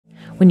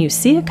When you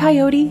see a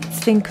coyote,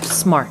 think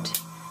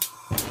smart.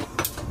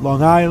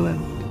 Long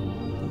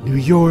Island, New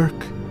York,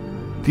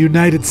 the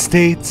United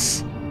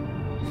States,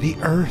 the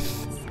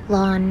Earth.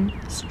 Lawn,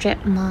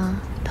 strip mall,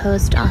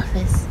 post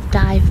office,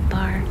 dive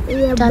bar.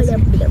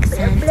 Doesn't make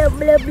sense.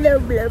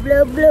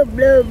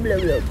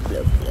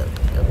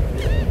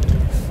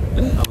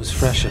 I was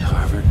fresh at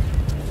Harvard,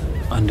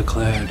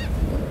 undeclared.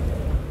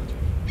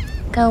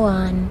 Go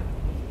on.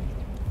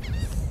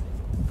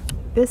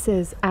 This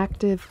is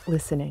Active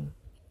Listening,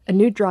 a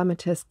New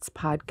Dramatists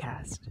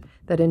podcast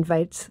that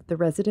invites the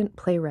resident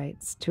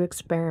playwrights to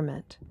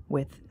experiment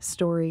with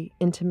story,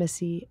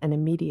 intimacy, and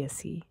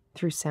immediacy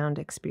through sound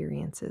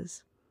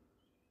experiences.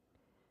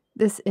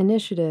 This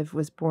initiative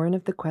was born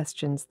of the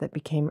questions that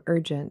became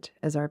urgent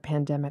as our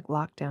pandemic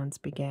lockdowns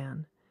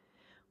began.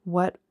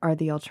 What are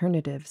the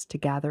alternatives to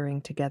gathering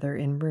together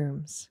in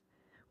rooms?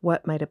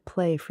 What might a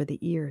play for the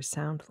ear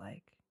sound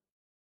like?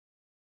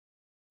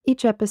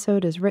 Each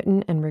episode is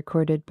written and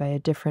recorded by a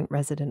different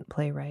resident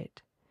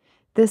playwright.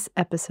 This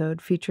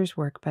episode features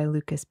work by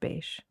Lucas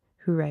Baisch,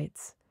 who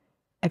writes,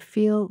 "I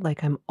feel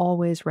like I'm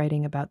always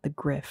writing about the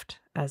grift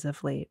as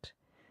of late.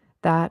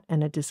 That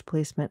and a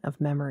displacement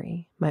of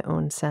memory, my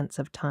own sense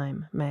of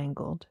time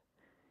mangled.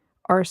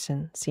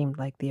 Arson seemed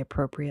like the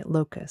appropriate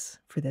locus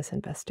for this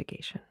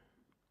investigation."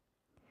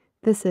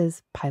 This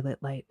is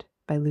Pilot Light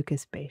by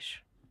Lucas Baisch.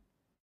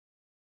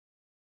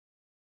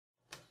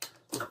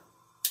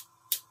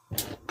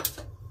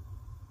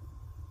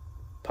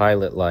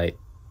 Pilot Light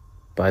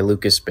by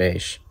Lucas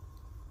Baisch.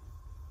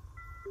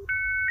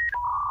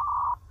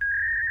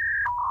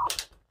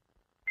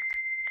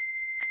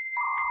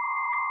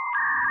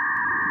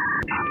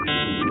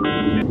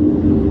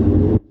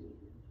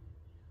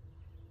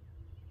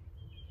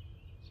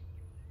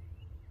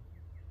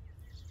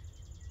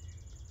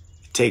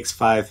 It takes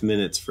 5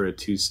 minutes for a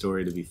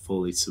two-story to be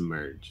fully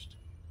submerged.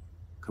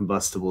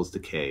 Combustibles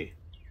decay,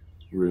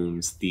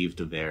 rooms thieved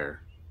of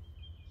air.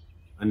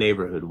 A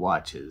neighborhood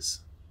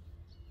watches.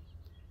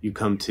 You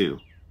come too.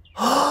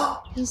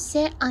 You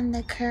sit on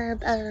the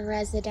curb of a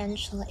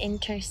residential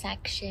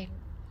intersection.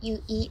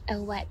 You eat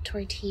a wet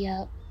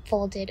tortilla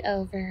folded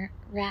over,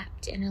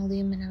 wrapped in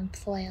aluminum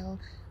foil,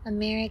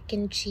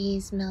 American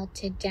cheese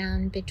melted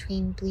down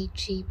between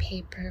bleachy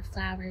paper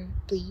flour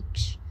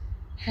bleach.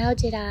 How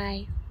did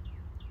I...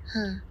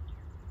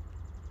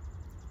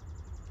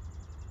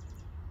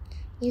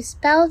 You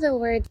spell the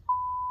word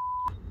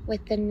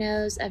with the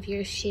nose of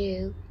your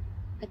shoe,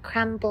 the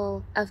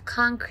crumble of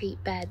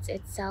concrete beds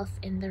itself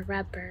in the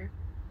rubber.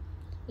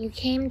 You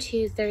came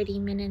to 30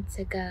 minutes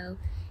ago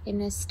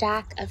in a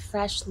stack of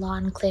fresh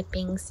lawn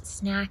clippings,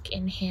 snack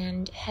in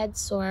hand, head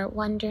sore,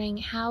 wondering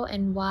how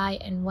and why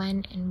and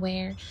when and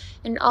where,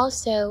 and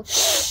also,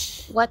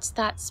 what's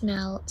that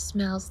smell?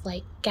 Smells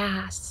like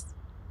gas.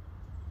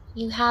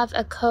 You have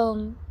a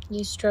comb,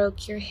 you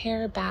stroke your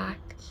hair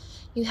back.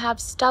 You have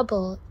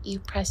stubble, you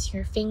press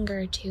your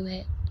finger to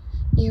it.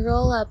 You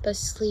roll up a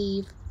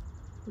sleeve,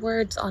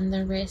 words on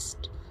the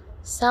wrist.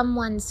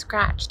 Someone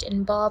scratched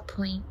in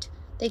ballpoint,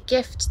 the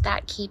gift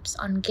that keeps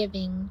on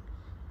giving.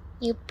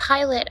 You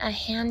pilot a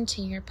hand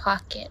to your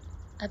pocket,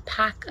 a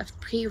pack of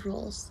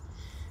pre-rolls.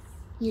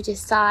 You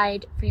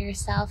decide for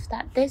yourself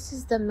that this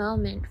is the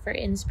moment for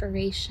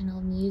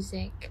inspirational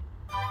music.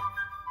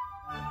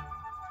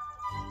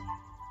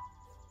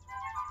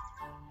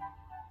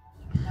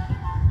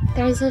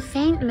 There's a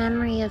faint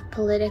memory of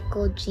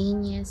political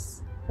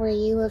genius. Were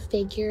you a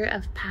figure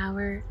of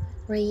power?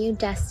 Were you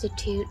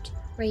destitute?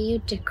 Were you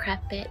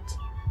decrepit?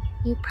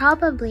 You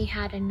probably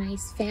had a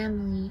nice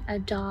family, a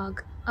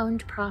dog,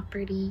 owned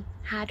property,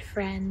 had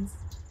friends.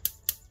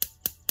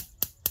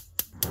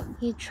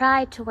 You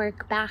tried to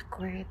work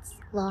backwards.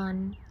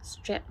 Lawn,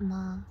 strip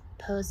mall,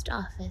 post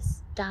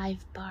office,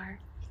 dive bar.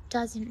 It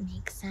doesn't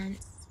make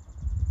sense.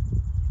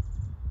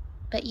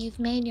 But you've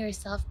made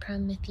yourself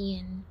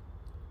Promethean.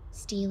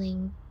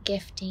 Stealing,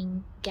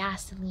 gifting,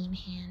 gasoline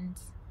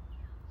hands.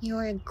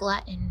 You're a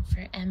glutton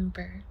for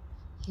ember.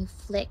 You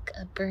flick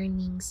a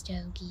burning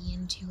stogie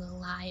into a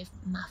live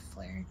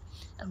muffler,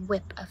 a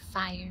whip of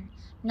fire,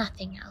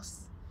 nothing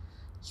else.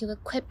 You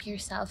equip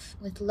yourself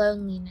with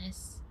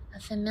loneliness,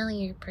 a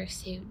familiar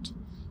pursuit.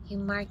 You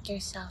mark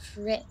yourself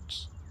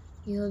rich.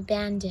 You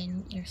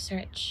abandon your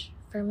search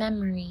for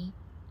memory.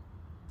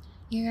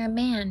 You're a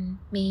man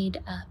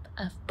made up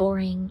of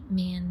boring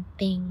man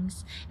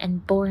things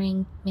and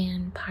boring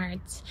man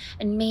parts,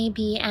 and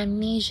maybe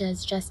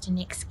amnesia's just an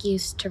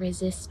excuse to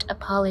resist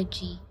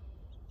apology.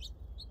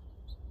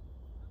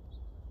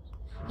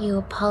 You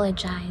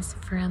apologize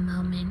for a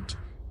moment.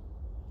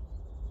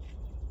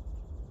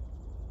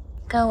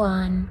 Go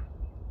on.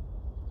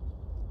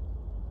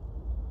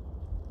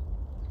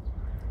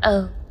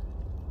 Oh,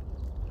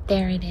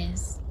 there it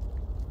is.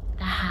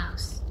 The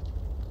house.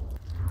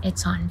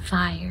 It's on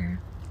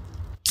fire.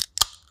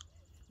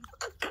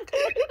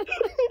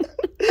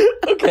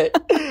 Okay.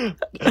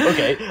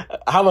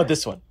 How about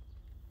this one?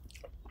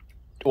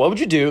 What would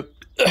you do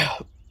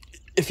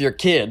if your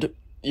kid,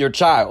 your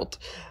child...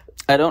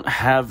 I don't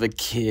have a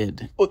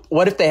kid.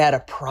 What if they had a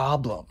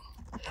problem?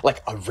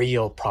 Like a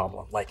real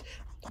problem, like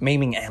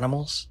maiming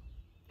animals.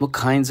 What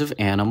kinds of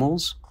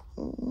animals?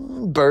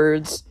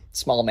 Birds,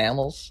 small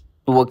mammals.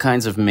 What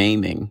kinds of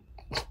maiming?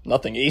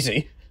 Nothing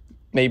easy.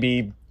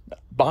 Maybe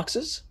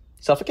boxes?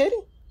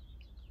 Suffocating?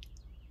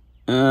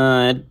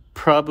 I'd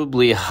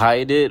probably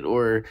hide it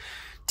or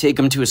take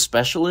him to a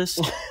specialist.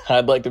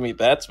 I'd like to meet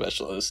that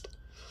specialist.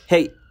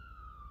 Hey,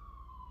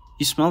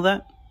 you smell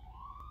that?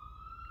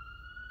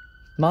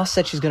 Ma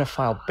said she's gonna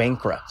file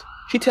bankrupt.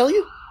 She tell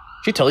you?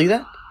 She tell you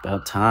that?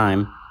 About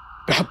time.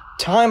 About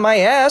time, my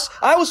ass.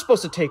 I was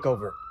supposed to take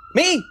over.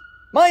 Me!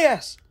 My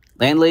ass!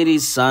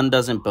 Landlady's son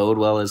doesn't bode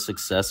well as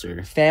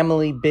successor.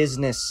 Family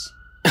business.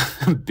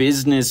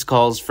 Business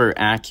calls for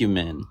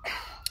acumen.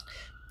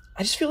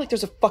 I just feel like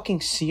there's a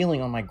fucking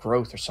ceiling on my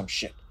growth or some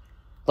shit.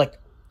 Like,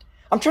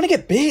 I'm trying to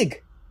get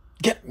big.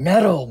 Get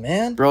metal,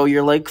 man. Bro,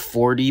 you're like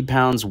 40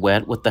 pounds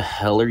wet. What the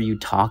hell are you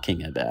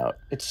talking about?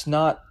 It's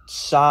not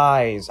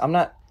size. I'm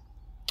not...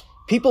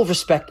 People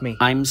respect me.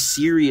 I'm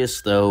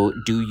serious, though.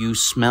 Do you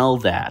smell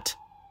that?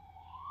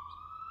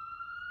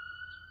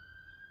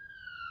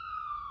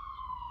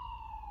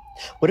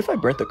 What if I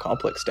burnt the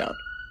complex down?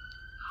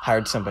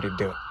 Hired somebody to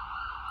do it.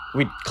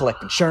 We'd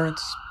collect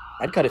insurance.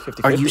 I'd cut it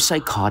 50-50. Are you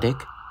psychotic?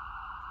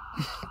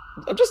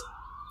 I'm just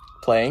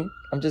playing.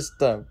 I'm just,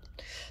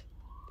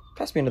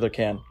 pass me another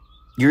can.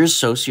 You're a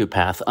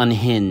sociopath,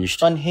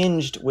 unhinged.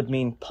 Unhinged would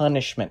mean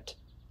punishment.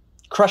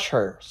 Crush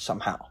her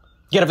somehow.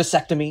 Get a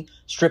vasectomy.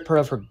 Strip her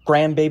of her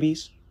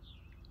grandbabies.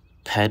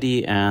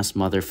 Petty ass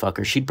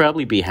motherfucker. She'd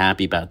probably be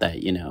happy about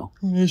that, you know.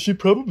 Yeah, she'd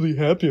probably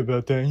happy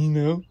about that, you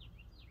know.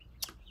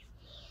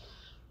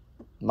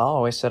 Ma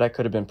always said I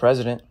could have been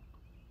president.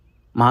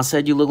 Ma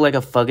said you look like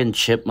a fucking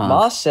chipmunk.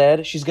 Ma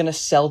said she's gonna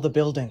sell the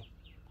building.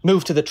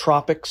 Move to the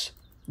tropics.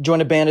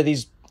 Join a band of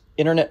these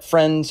internet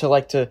friends who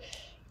like to...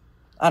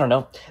 I don't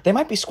know. They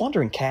might be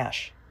squandering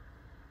cash.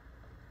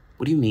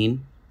 What do you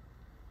mean?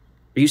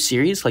 Are you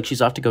serious? Like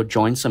she's off to go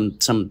join some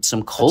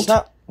cult? That's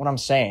not what I'm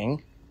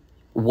saying.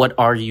 What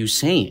are you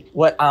saying?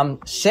 What I'm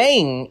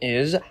saying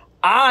is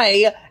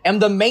I am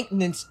the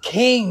maintenance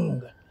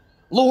king.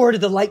 Lord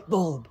of the light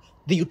bulb,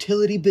 the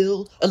utility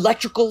bill,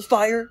 electrical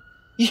fire.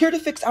 You here to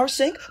fix our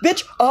sink?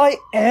 Bitch, I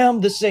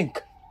am the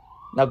sink.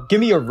 Now give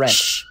me your rent.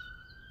 Shh.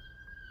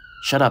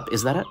 Shut up.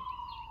 Is that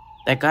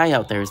that guy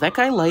out there? Is that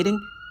guy lighting?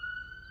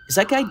 Is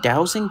that guy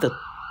dousing the...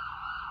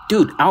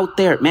 Dude, out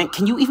there, man,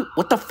 can you even...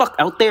 What the fuck?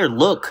 Out there,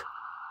 look.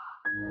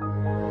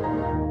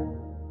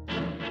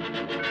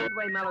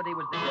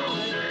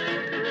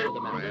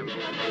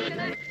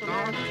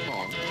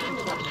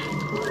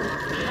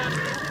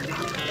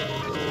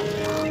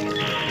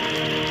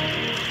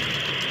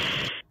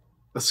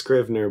 A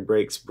scrivener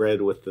breaks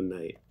bread with the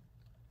night.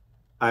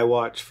 I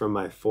watch from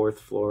my 4th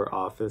floor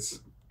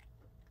office.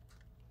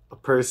 A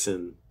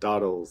person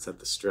dawdles at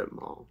the strip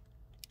mall.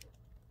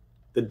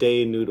 The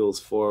day noodles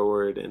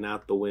forward, and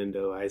out the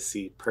window I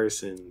see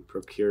person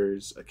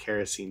procures a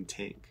kerosene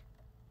tank.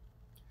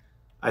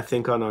 I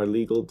think on our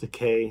legal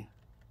decay,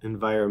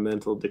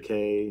 environmental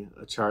decay,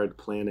 a charred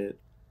planet,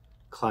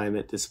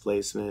 climate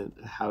displacement,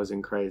 a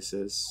housing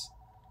crisis,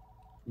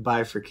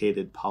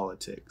 bifurcated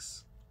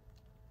politics.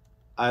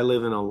 I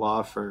live in a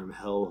law firm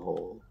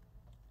hellhole.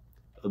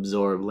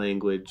 Absorb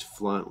language,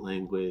 flaunt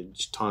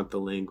language, taunt the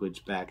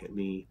language back at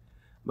me.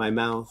 My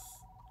mouth,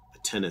 a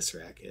tennis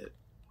racket.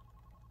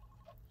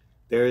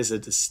 There is a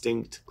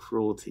distinct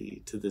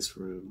cruelty to this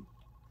room.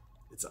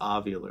 It's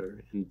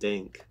ovular and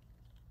dank.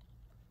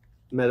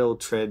 Metal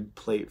tread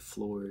plate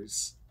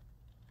floors.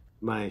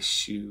 My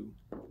shoe.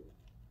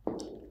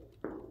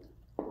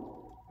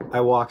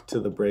 I walk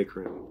to the break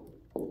room.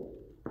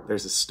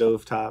 There's a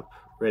stovetop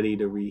ready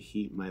to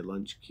reheat my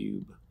lunch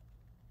cube.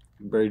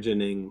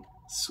 Burgeoning,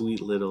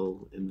 sweet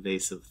little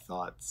invasive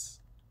thoughts.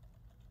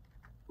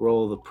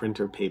 Roll the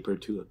printer paper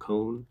to a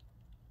cone.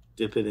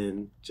 Dip it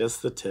in,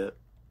 just the tip.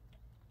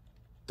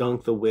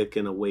 Dunk the wick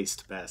in a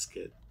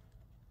wastebasket.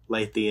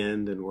 Light the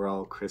end and we're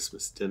all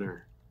Christmas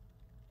dinner.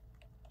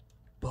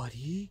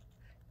 Buddy?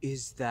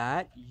 Is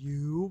that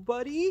you,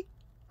 buddy?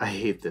 I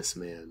hate this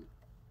man.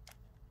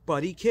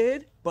 Buddy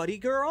kid? Buddy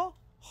girl?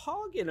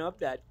 Hogging up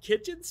that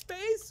kitchen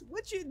space?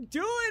 What you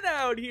doing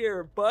out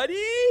here, buddy?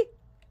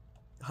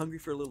 Hungry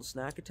for a little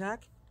snack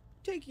attack?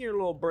 Taking your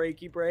little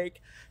breaky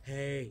break?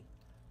 Hey,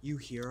 you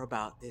hear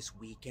about this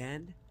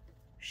weekend?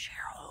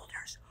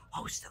 Shareholders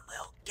host a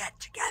little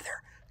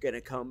get-together. Gonna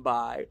come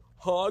by,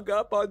 hog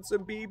up on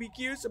some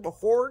BBQ, some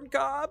corn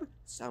cob,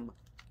 some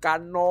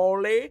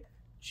cannoli.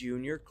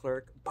 Junior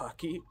clerk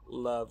Bucky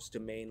loves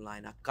to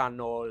mainline a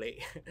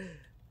cannoli.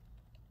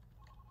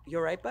 You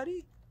alright,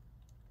 buddy?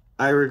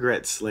 I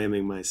regret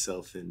slamming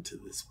myself into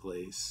this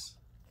place.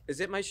 Is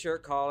it my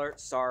shirt collar?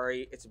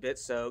 Sorry, it's a bit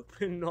soaked.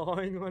 Been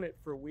gnawing on it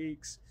for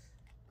weeks.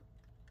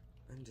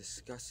 I'm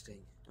disgusting,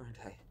 aren't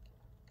I?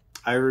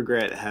 I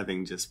regret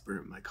having just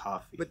burnt my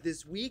coffee. But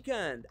this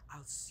weekend,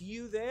 I'll see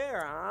you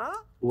there, huh?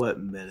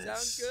 What menace.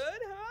 Sounds good,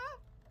 huh?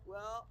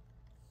 Well,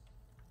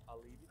 I'll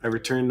leave you. I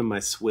return to my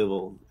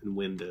swivel and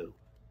window.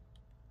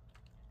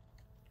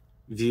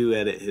 View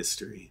edit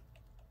history.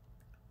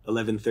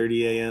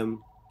 11:30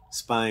 a.m.,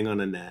 spying on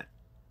a gnat,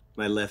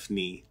 my left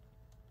knee,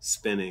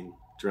 spinning,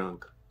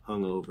 drunk,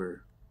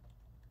 hungover.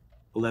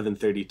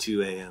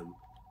 11:32 a.m.,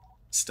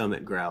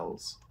 stomach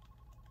growls.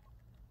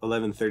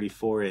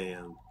 11:34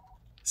 a.m.,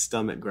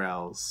 stomach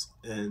growls,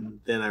 and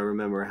then I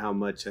remember how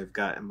much I've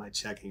got in my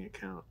checking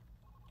account.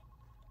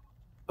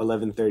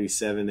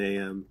 11:37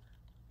 a.m.,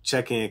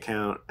 checking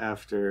account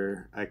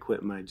after I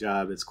quit my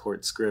job as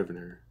court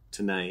scrivener.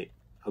 Tonight,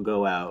 I'll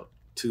go out,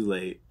 too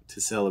late,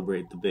 to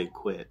celebrate the big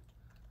quit,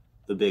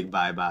 the big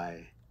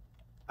bye-bye.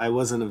 I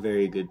wasn't a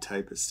very good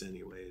typist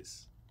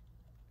anyways.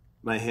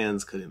 My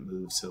hands couldn't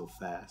move so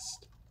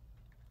fast.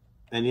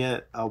 And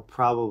yet, I'll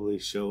probably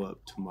show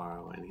up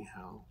tomorrow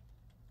anyhow.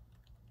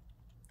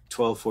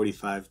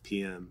 12:45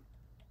 p.m.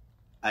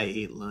 I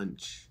ate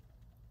lunch.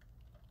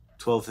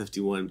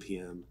 12:51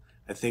 p.m.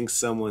 I think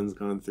someone's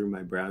gone through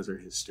my browser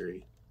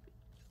history.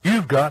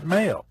 You've got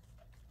mail.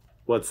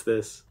 What's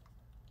this?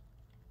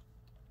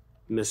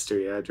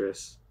 Mystery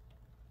address.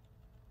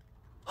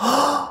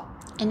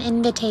 An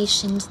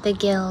invitation to the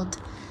guild.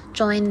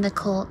 Join the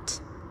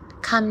cult.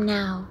 Come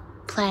now.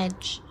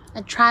 Pledge.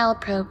 A trial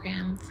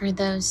program for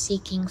those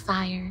seeking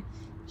fire.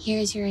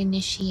 Here's your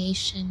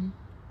initiation.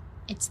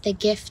 It's the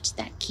gift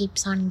that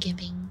keeps on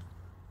giving.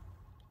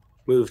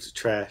 Move to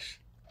trash.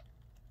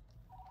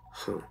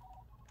 Huh.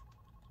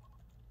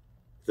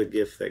 The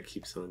gift that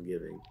keeps on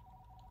giving.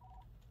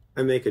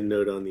 I make a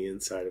note on the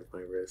inside of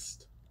my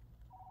wrist.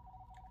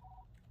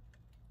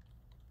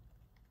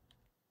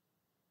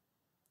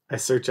 I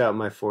search out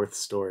my fourth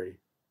story.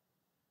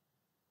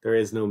 There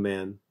is no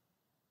man.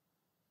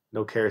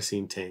 No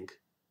kerosene tank.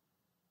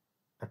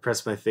 I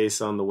press my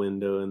face on the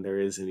window and there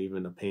isn't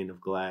even a pane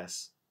of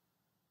glass.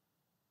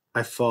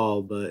 I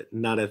fall, but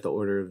not at the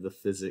order of the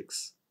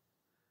physics.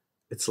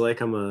 It's like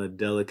I'm a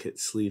delicate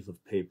sleeve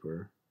of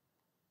paper.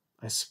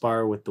 I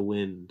spar with the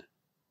wind.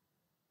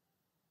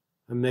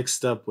 I'm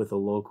mixed up with a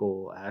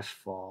local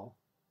ashfall.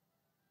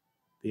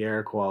 The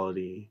air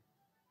quality.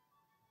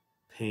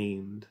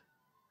 Pained.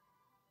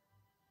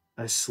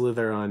 I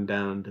slither on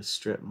down to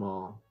Strip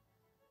Mall.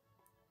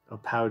 A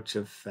pouch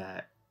of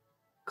fat,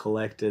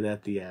 collected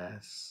at the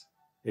ass.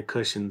 It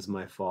cushions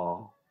my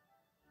fall.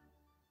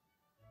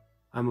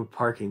 I'm a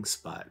parking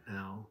spot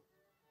now.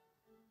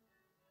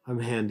 I'm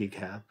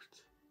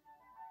handicapped.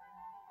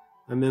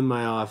 I'm in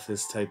my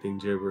office typing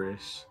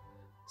gibberish,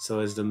 so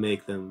as to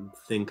make them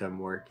think I'm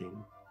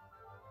working.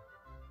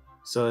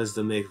 So as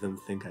to make them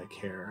think I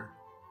care.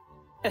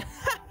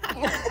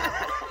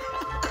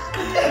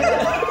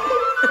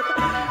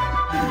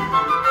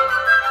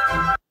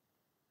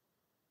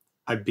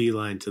 I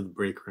beeline to the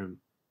break room.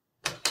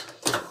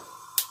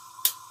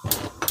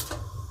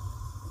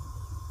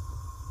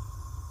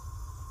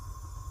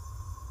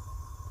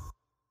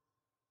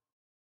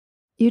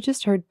 You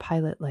just heard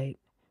Pilot Light,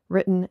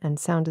 written and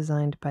sound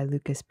designed by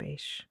Lucas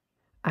Baisch.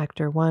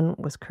 Actor 1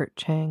 was Kurt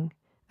Chiang,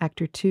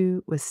 Actor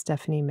 2 was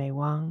Stephanie May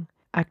Wang,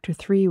 Actor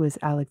 3 was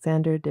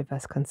Alexander de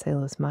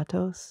Vasconçelos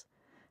Matos,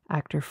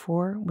 Actor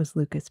 4 was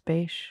Lucas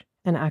Baisch,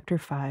 and Actor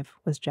 5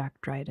 was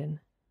Jack Dryden.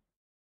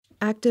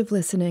 Active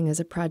Listening is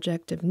a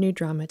project of New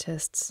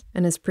Dramatists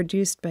and is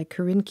produced by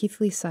Corinne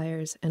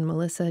Keithley-Sires and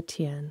Melissa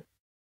Tien.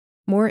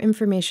 More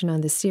information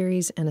on the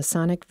series and a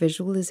sonic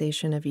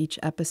visualization of each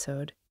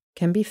episode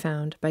can be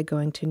found by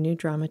going to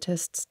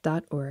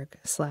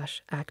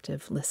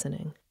newdramatists.org/active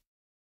listening.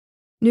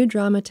 New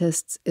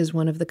Dramatists is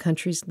one of the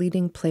country's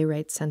leading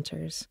playwright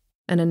centers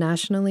and a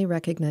nationally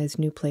recognized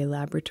new play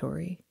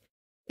laboratory.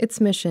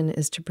 Its mission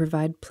is to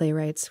provide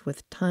playwrights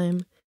with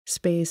time,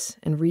 space,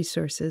 and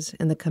resources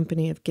in the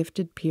company of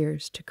gifted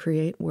peers to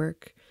create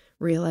work,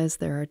 realize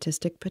their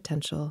artistic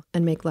potential,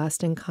 and make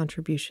lasting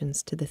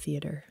contributions to the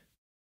theater.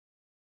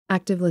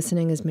 Active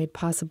Listening is made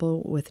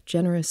possible with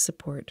generous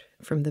support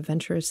from the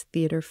Venturous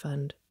Theater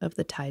Fund of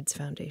the Tides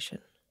Foundation.